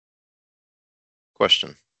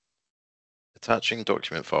Question: attaching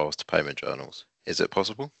document files to payment journals. Is it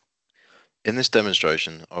possible? In this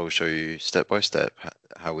demonstration, I will show you step by step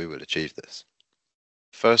how we will achieve this.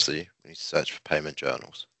 Firstly, we need to search for payment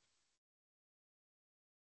journals.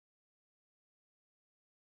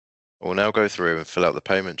 I will now go through and fill out the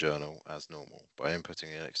payment journal as normal by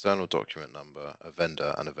inputting an external document number, a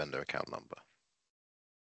vendor, and a vendor account number.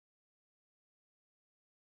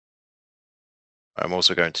 I'm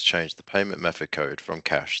also going to change the payment method code from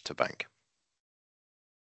cash to bank.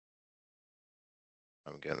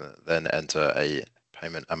 I'm going to then enter a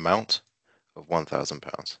payment amount of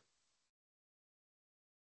 £1,000.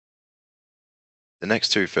 The next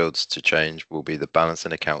two fields to change will be the balance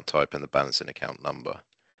in account type and the balance in account number.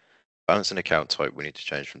 Balance in account type we need to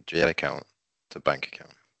change from GL account to bank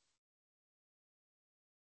account.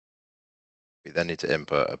 We then need to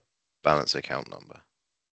input a balance account number.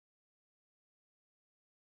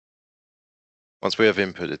 Once we have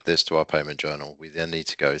inputted this to our payment journal, we then need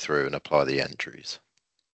to go through and apply the entries.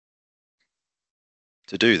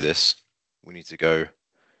 To do this, we need to go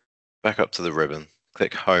back up to the ribbon,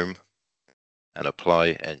 click Home, and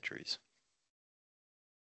apply entries.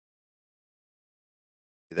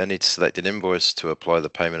 We then need to select an invoice to apply the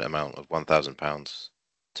payment amount of £1,000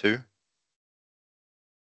 to.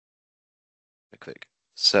 I click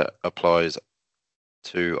Set Applies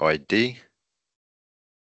to ID,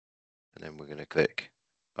 and then we're going to click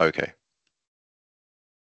OK.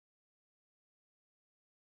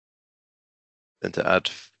 Then to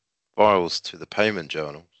add files to the payment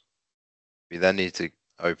journal, we then need to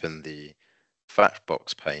open the fact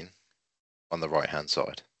box pane on the right hand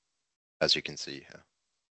side, as you can see here.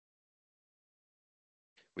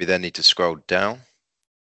 We then need to scroll down.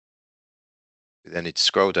 We then need to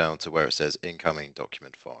scroll down to where it says incoming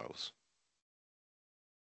document files.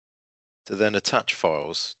 To then attach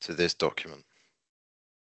files to this document,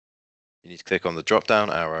 you need to click on the drop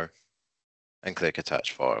down arrow and click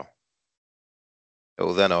attach file. It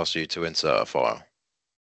will then ask you to insert a file.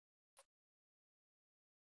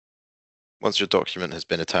 Once your document has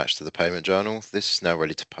been attached to the payment journal, this is now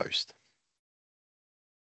ready to post.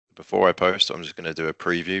 Before I post, I'm just going to do a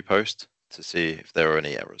preview post to see if there are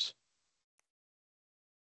any errors.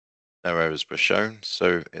 No errors were shown,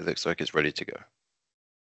 so it looks like it's ready to go.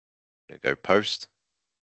 I'm going to go post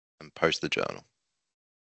and post the journal.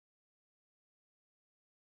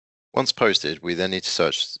 Once posted, we then need to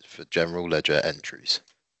search for general ledger entries.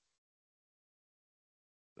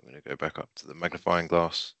 I'm going to go back up to the magnifying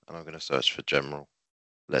glass and I'm going to search for general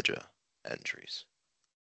ledger entries.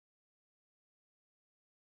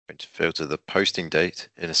 I'm going to filter the posting date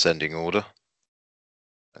in ascending order.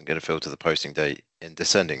 I'm going to filter the posting date in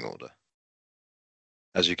descending order.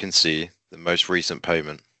 As you can see, the most recent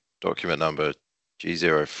payment, document number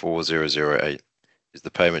G04008, is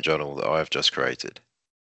the payment journal that I have just created.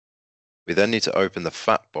 We then need to open the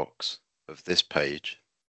fact box of this page,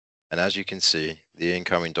 and as you can see, the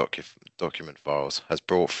incoming document files has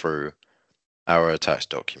brought through our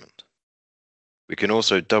attached document. We can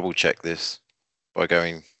also double check this by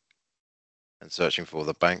going and searching for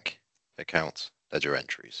the bank account ledger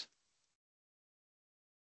entries.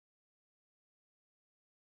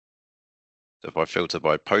 So if I filter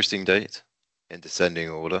by posting date in descending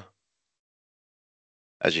order,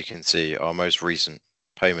 as you can see, our most recent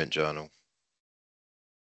payment journal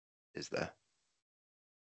is there.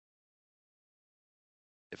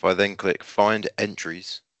 If I then click Find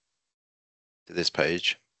Entries to this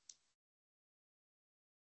page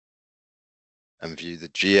and view the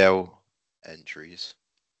GL entries,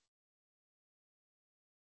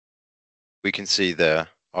 we can see there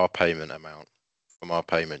our payment amount from our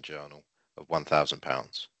payment journal of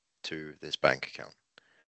 £1,000 to this bank account.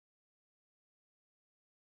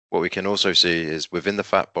 What we can also see is within the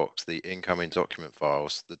fact box, the incoming document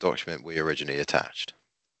files, the document we originally attached.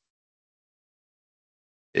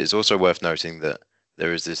 It is also worth noting that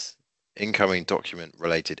there is this incoming document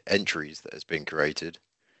related entries that has been created.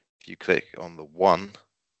 If you click on the one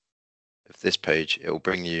of this page, it will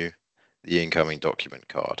bring you the incoming document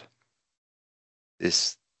card.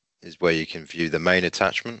 This is where you can view the main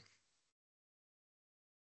attachment,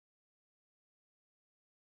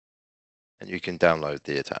 and you can download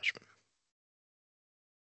the attachment.